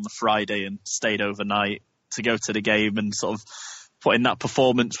went down on the Friday and stayed overnight to go to the game, and sort of put in that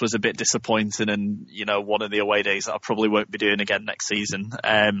performance was a bit disappointing, and, one of the away days that I probably won't be doing again next season.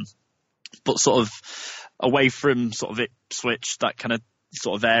 But sort of away from sort of Ipswich, that kind of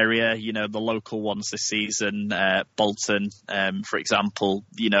sort of area, the local ones this season, Bolton, for example,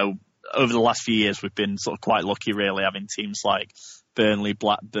 over the last few years, we've been sort of quite lucky, really, having teams like Burnley,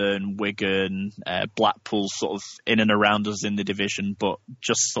 Blackburn, Wigan, Blackpool sort of in and around us in the division, but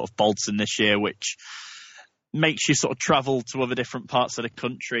just sort of Bolton this year, which makes you sort of travel to other different parts of the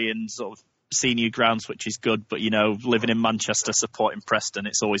country and sort of see new grounds, which is good. But, living in Manchester, supporting Preston,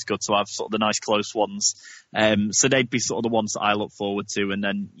 it's always good to have sort of the nice close ones. So they'd be sort of the ones that I look forward to. And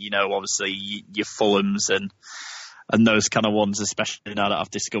then, obviously your Fulhams and those kind of ones, especially now that I've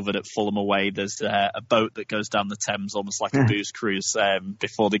discovered at Fulham away, there's a boat that goes down the Thames almost like a booze cruise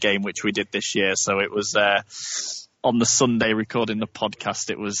before the game, which we did this year. So it was on the Sunday recording the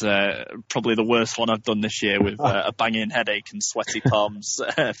podcast, it was probably the worst one I've done this year, with a banging headache and sweaty palms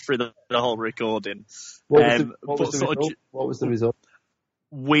through the whole recording. What was the result?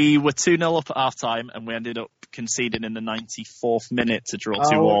 We were 2-0 up at half time, and we ended up conceding in the 94th minute to draw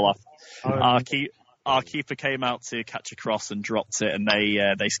 2-2 off. Our keeper came out to catch a cross and dropped it, and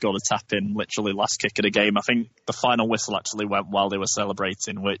they scored a tap in literally last kick of the game. I think the final whistle actually went while they were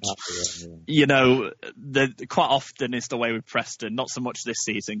celebrating, which, quite often is the way with Preston. Not so much this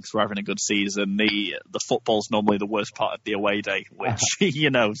season because we're having a good season. The football's normally the worst part of the away day, which,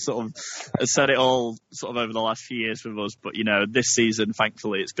 sort of has said it all sort of over the last few years with us. But, this season,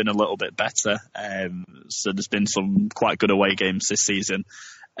 thankfully, it's been a little bit better. So there's been some quite good away games this season.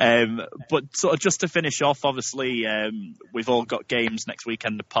 But sort of just to finish off, obviously, we've all got games next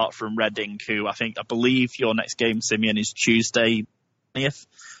weekend apart from Reading, who I believe your next game, Simeon, is Tuesday 20th.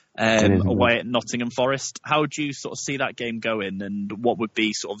 away at Nottingham Forest. How do you sort of see that game going, and what would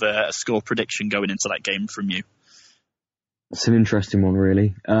be sort of a score prediction going into that game from you? It's an interesting one,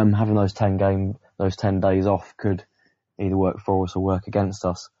 really. Having those 10 days off could either work for us or work against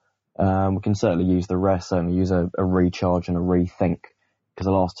us. We can certainly use the rest, certainly use a recharge and a rethink, because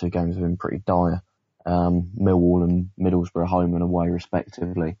the last 2 games have been pretty dire. Millwall and Middlesbrough home and away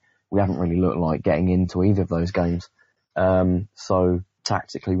respectively. We haven't really looked like getting into either of those games. So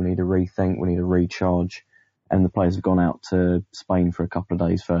tactically we need a rethink, we need a recharge, and the players have gone out to Spain for a couple of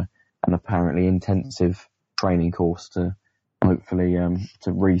days for an apparently intensive training course to hopefully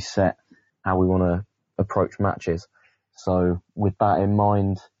to reset how we want to approach matches. So with that in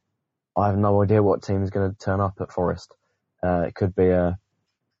mind, I have no idea what team is going to turn up at Forest. It could be a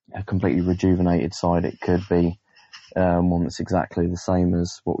completely rejuvenated side. It could be one that's exactly the same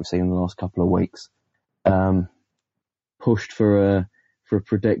as what we've seen in the last couple of weeks. Pushed for a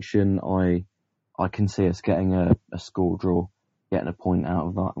prediction, I can see us getting a score draw, getting a point out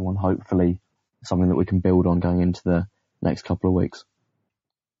of that one. Hopefully, something that we can build on going into the next couple of weeks.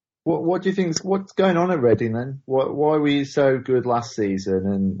 What do you think? What's going on at Reading then? Why were you so good last season,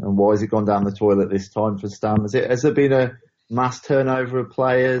 and why has it gone down the toilet this time for Stam? Has there been a mass turnover of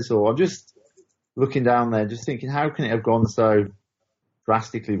players, or I'm just looking down there, just thinking, how can it have gone so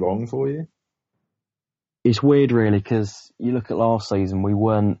drastically wrong for you? It's weird, really, because you look at last season, we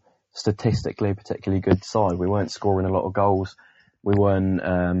weren't statistically a particularly good side. We weren't scoring a lot of goals. We weren't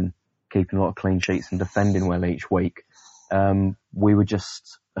keeping a lot of clean sheets and defending well each week. We were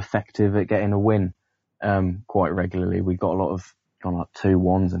just effective at getting a win quite regularly. We got a lot of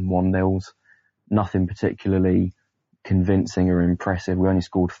 2-1s and 1-0s. Nothing particularly convincing or impressive. We only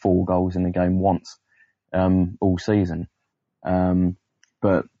scored 4 goals in the game once all season.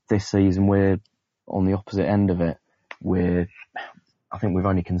 But this season we're on the opposite end of it. I think we've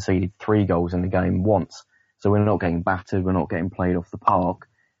only conceded 3 goals in the game once. So we're not getting battered, we're not getting played off the park.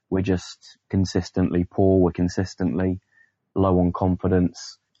 We're just consistently poor, we're consistently low on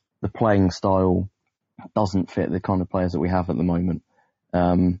confidence. The playing style doesn't fit the kind of players that we have at the moment.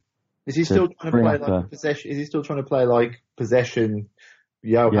 Is he still trying to play like possession? Is he still trying to play like possession,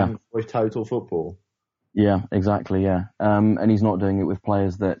 Johan with total football? Yeah, exactly. Yeah, and he's not doing it with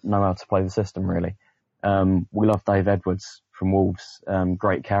players that know how to play the system. Really, we love Dave Edwards from Wolves.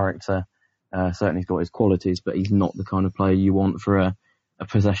 Great character. Certainly, he's got his qualities, but he's not the kind of player you want for a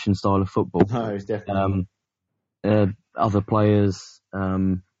possession style of football. No, he's definitely. Other players,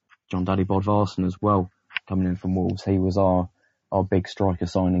 John Daddy Bodvarsson as well, coming in from Wolves. He was our big striker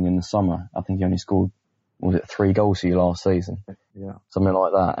signing in the summer. I think he only scored, 3 goals for you last season? Yeah. Something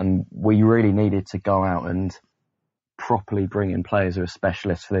like that. And we really needed to go out and properly bring in players who are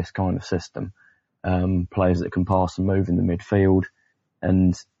specialists for this kind of system. Players that can pass and move in the midfield,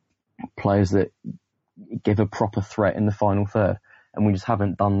 and players that give a proper threat in the final third. And we just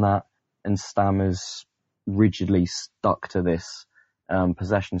haven't done that. And Stam has rigidly stuck to this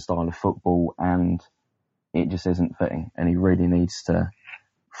possession style of football, and it just isn't fitting. And he really needs to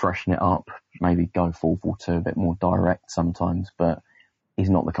freshen it up, maybe go 4-4-2 a bit more direct sometimes, but he's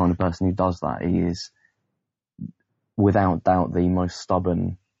not the kind of person who does that. He is without doubt the most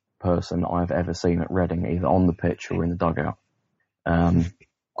stubborn person I've ever seen at Reading, either on the pitch or in the dugout.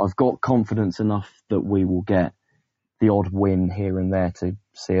 I've got confidence enough that we will get the odd win here and there to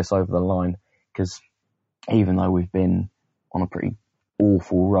see us over the line, because even though we've been on a pretty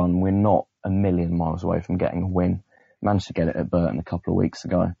awful run, we're not a million miles away from getting a win. Managed to get it at Burton a couple of weeks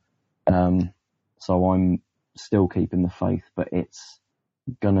ago. So I'm still keeping the faith, but it's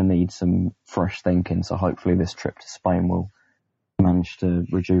going to need some fresh thinking. So hopefully this trip to Spain will manage to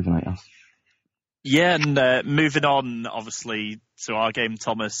rejuvenate us. Yeah, and moving on, obviously, to our game,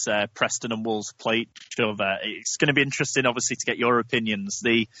 Thomas, Preston and Wolves play each other. It's going to be interesting, obviously, to get your opinions.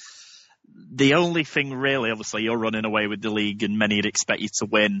 The only thing really, obviously, you're running away with the league and many would expect you to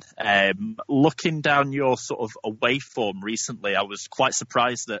win. Looking down your sort of away form recently, I was quite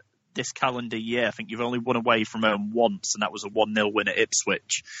surprised that this calendar year, I think you've only won away from home once, and that was a 1-0 win at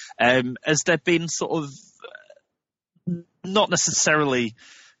Ipswich. Has there been sort of, not necessarily,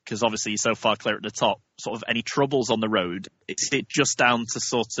 because obviously you're so far clear at the top, sort of any troubles on the road? Is it just down to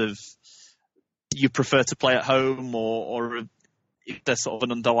sort of you prefer to play at home, or if there's sort of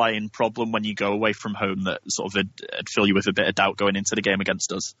an underlying problem when you go away from home that sort of would fill you with a bit of doubt going into the game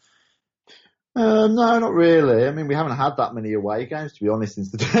against us? No, not really. I mean, we haven't had that many away games, to be honest,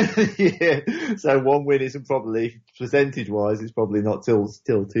 since the turn of the year. So one win isn't probably, percentage-wise, it's probably not still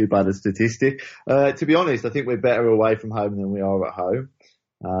too bad a statistic. To be honest, I think we're better away from home than we are at home.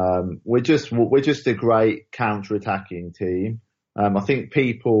 We're just a great counter-attacking team. I think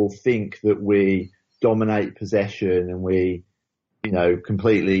people think that we dominate possession and we,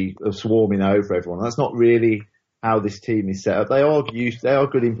 completely are swarming over everyone. That's not really how this team is set up. They are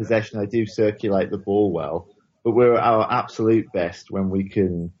good in possession. They do circulate the ball well, but we're at our absolute best when we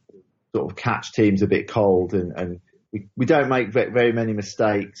can sort of catch teams a bit cold and we don't make very many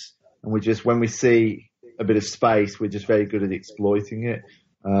mistakes. And when we see a bit of space, we're just very good at exploiting it.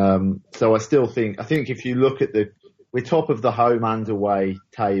 So I think if you look at we're top of the home and away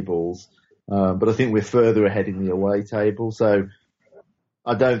tables, but I think we're further ahead in the away table. So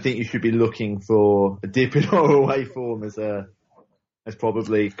I don't think you should be looking for a dip in our away form as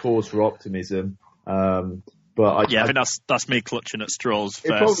probably cause for optimism. I think that's me clutching at straws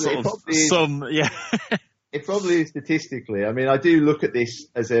for It probably is statistically. I mean, I do look at this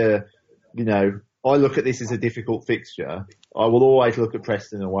as a difficult fixture. I will always look at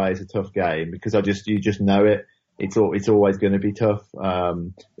Preston away as a tough game because you just know it. It's always going to be tough.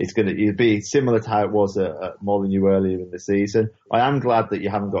 It's going to be similar to how it was at Molineux earlier in the season. I am glad that you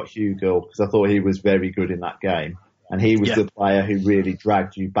haven't got Hugill because I thought he was very good in that game. And he was the player who really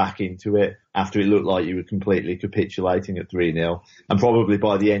dragged you back into it after it looked like you were completely capitulating at 3-0. And probably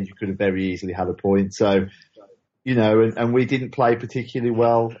by the end, you could have very easily had a point. So, and we didn't play particularly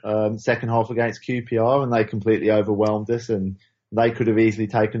well second half against QPR and they completely overwhelmed us and they could have easily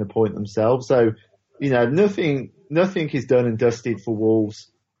taken a point themselves. So, nothing is done and dusted for Wolves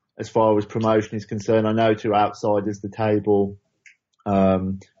as far as promotion is concerned. I know to outsiders, the table,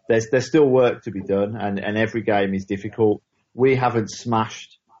 there's still work to be done and every game is difficult. We haven't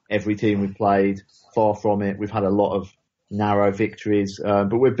smashed every team we've played, far from it. We've had a lot of narrow victories, but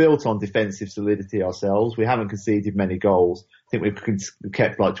we're built on defensive solidity ourselves. We haven't conceded many goals. I think we've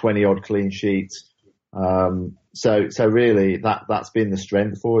kept like 20 odd clean sheets. So really that's been the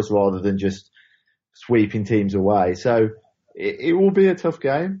strength for us rather than just sweeping teams away. So it will be a tough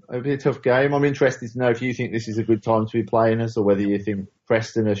game. It'll be a tough game. I'm interested to know if you think this is a good time to be playing us or whether you think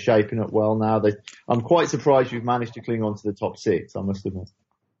Preston are shaping up well now. I'm quite surprised you've managed to cling on to the top six, I must admit.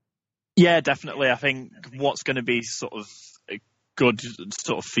 Yeah, definitely. I think what's going to be sort of good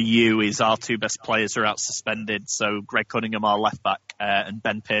sort of for you is our two best players are out suspended. So Greg Cunningham, our left back, and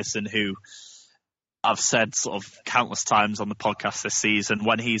Ben Pearson, who I've said sort of countless times on the podcast this season,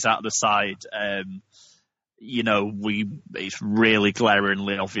 when he's out of the side, it's really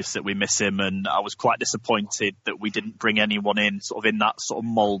glaringly obvious that we miss him. And I was quite disappointed that we didn't bring anyone in sort of in that sort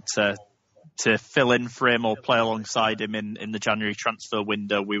of mould to fill in for him or play alongside him in the January transfer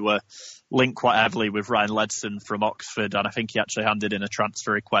window. We were linked quite heavily with Ryan Ledson from Oxford, and I think he actually handed in a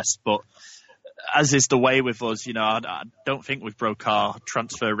transfer request. But as is the way with us, I don't think we've broke our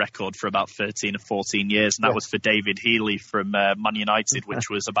transfer record for about 13 or 14 years, and that was for David Healy from Man United, which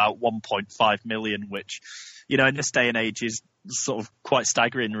was about 1.5 million, which, in this day and age is sort of quite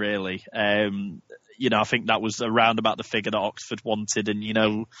staggering, really. I think that was around about the figure that Oxford wanted. And,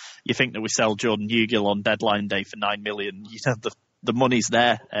 you think that we sell Jordan Hugill on deadline day for 9 million, the money's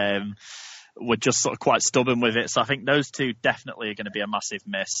there. We're just sort of quite stubborn with it. So I think those two definitely are going to be a massive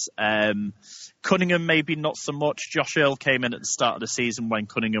miss. Cunningham, maybe not so much. Josh Earl came in at the start of the season when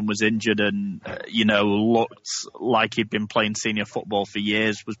Cunningham was injured and, looked like he'd been playing senior football for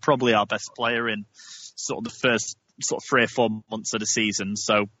years, was probably our best player in sort of the first sort of 3 or 4 months of the season.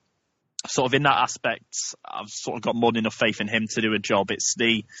 So sort of in that aspect, I've sort of got more than enough faith in him to do a job. It's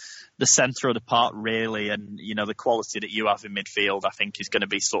the centre of the part, really, and, the quality that you have in midfield, I think, is going to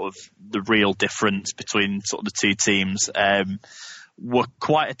be sort of the real difference between sort of the two teams. We're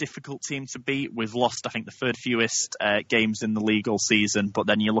quite a difficult team to beat. We've lost, I think, the third fewest games in the league all season, but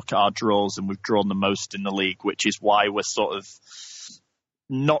then you look at our draws and we've drawn the most in the league, which is why we're sort of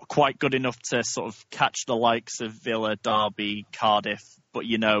not quite good enough to sort of catch the likes of Villa, Derby, Cardiff, but,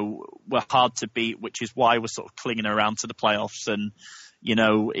 we're hard to beat, which is why we're sort of clinging around to the playoffs. And,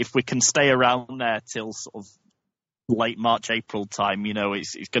 if we can stay around there till sort of late March, April time,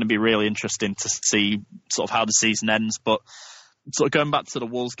 it's going to be really interesting to see sort of how the season ends. But sort of going back to the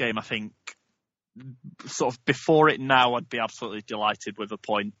Wolves game, I think sort of before it now, I'd be absolutely delighted with a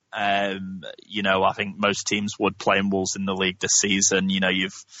point. I think most teams would play in Wolves in the league this season.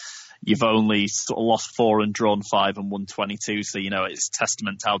 You've only sort of lost 4 and drawn 5 and won 22. So, it's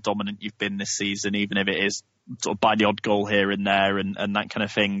testament to how dominant you've been this season, even if it is sort of by the odd goal here and there and that kind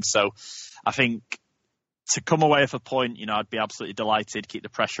of thing. So I think to come away with a point, I'd be absolutely delighted, keep the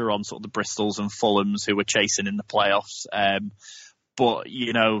pressure on sort of the Bristols and Fulhams who were chasing in the playoffs. But,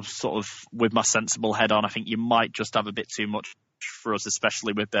 sort of with my sensible head on, I think you might just have a bit too much for us,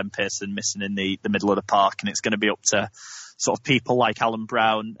 especially with Ben Pearson missing in the middle of the park. And it's going to be up to sort of people like Alan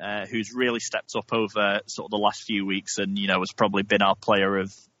Brown, who's really stepped up over sort of the last few weeks and, has probably been our player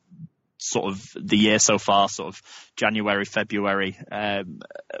of sort of the year so far, sort of January, February.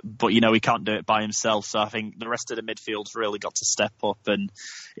 But, he can't do it by himself. So I think the rest of the midfield's really got to step up. And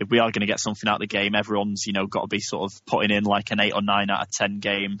if we are going to get something out of the game, everyone's, got to be sort of putting in like an 8 or 9 out of 10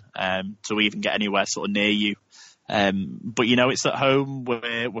 game to even get anywhere sort of near you. But, it's at home.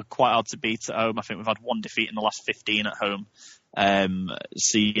 We're quite hard to beat at home. I think we've had 1 defeat in the last 15 at home.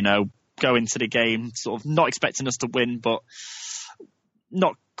 So, go into the game sort of not expecting us to win, but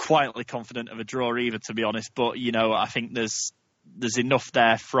not quietly confident of a draw either, to be honest. But, I think there's enough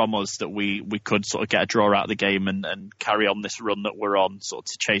there from us that we could sort of get a draw out of the game and carry on this run that we're on, sort of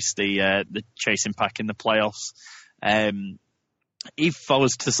to chase the chasing pack in the playoffs. If I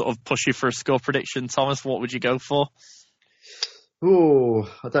was to sort of push you for a score prediction, Thomas, what would you go for?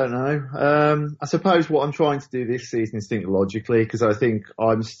 Oh, I don't know. I suppose what I'm trying to do this season is think logically, because I think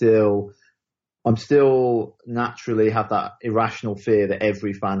I'm still naturally have that irrational fear that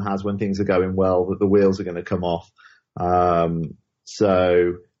every fan has when things are going well, that the wheels are going to come off.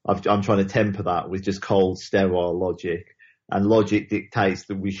 So I'm trying to temper that with just cold, sterile logic. And logic dictates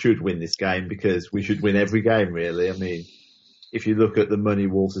that we should win this game because we should win every game, really. I mean, if you look at the money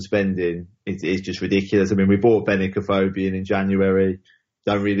Wolves are spending, it's just ridiculous. I mean, we bought Benikophobia in January.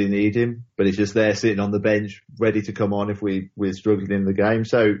 Don't really need him, but he's just there sitting on the bench, ready to come on if we're struggling in the game.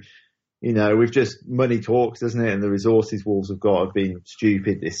 So, we've just, money talks, doesn't it? And the resources Wolves have got have been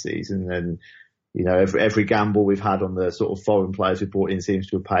stupid this season. And, every gamble we've had on the sort of foreign players we brought in seems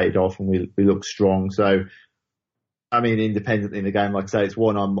to have paid off, and we look strong. So, I mean, independently in the game, like I say, it's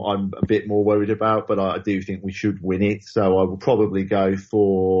one I'm a bit more worried about, but I do think we should win it. So I will probably go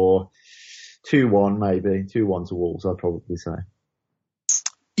for 2-1, maybe 2-1 to Wolves, I'd probably say.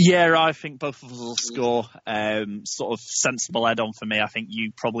 Yeah, I think both of us will score. Sort of sensible head-on for me. I think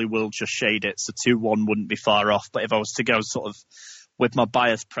you probably will just shade it, so 2-1 wouldn't be far off. But if I was to go sort of with my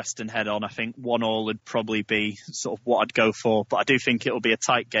bias Preston head-on, I think 1-1 would probably be sort of what I'd go for. But I do think it'll be a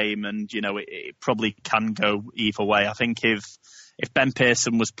tight game, and it probably can go either way. I think if Ben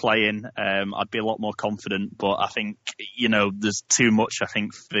Pearson was playing, I'd be a lot more confident. But I think there's too much. I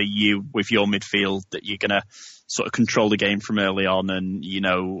think for you with your midfield that you're gonna sort of control the game from early on, and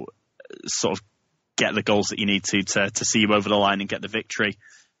sort of get the goals that you need to see you over the line and get the victory.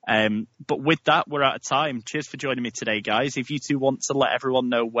 But with that, we're out of time. Cheers for joining me today, guys. If you two want to let everyone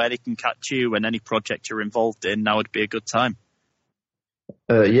know where they can catch you and any project you're involved in, now would be a good time.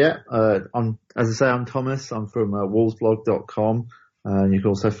 As I say, I'm Thomas. I'm from wolvesblog.com. You can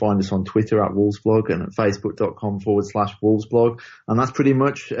also find us on Twitter at wolvesblog and at facebook.com/wolvesblog. And that's pretty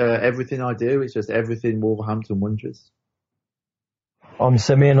much everything I do. It's just everything Wolverhampton Wanderers. I'm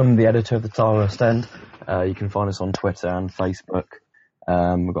Simeon. I'm the editor of the Tile West End. You can find us on Twitter and Facebook.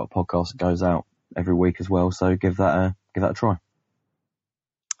 We've got a podcast that goes out every week as well, so give that a try.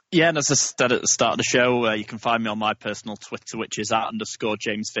 Yeah, and as I said at the start of the show, you can find me on my personal Twitter, which is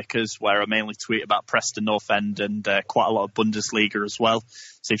 @_JamesVickers, where I mainly tweet about Preston North End and quite a lot of Bundesliga as well.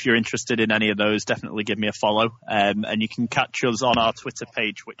 So if you're interested in any of those, definitely give me a follow. And you can catch us on our Twitter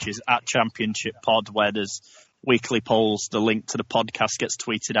page, which is @ChampionshipPod, where there's weekly polls. The link to the podcast gets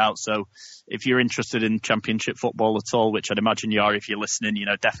tweeted out. So if you're interested in Championship football at all, which I'd imagine you are if you're listening,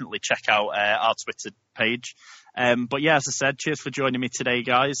 definitely check out our Twitter page. But yeah, as I said, cheers for joining me today,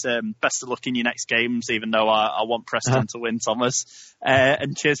 guys. Best of luck in your next games, even though I want Preston to win, Thomas.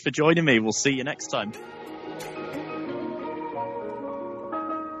 And cheers for joining me. We'll see you next time.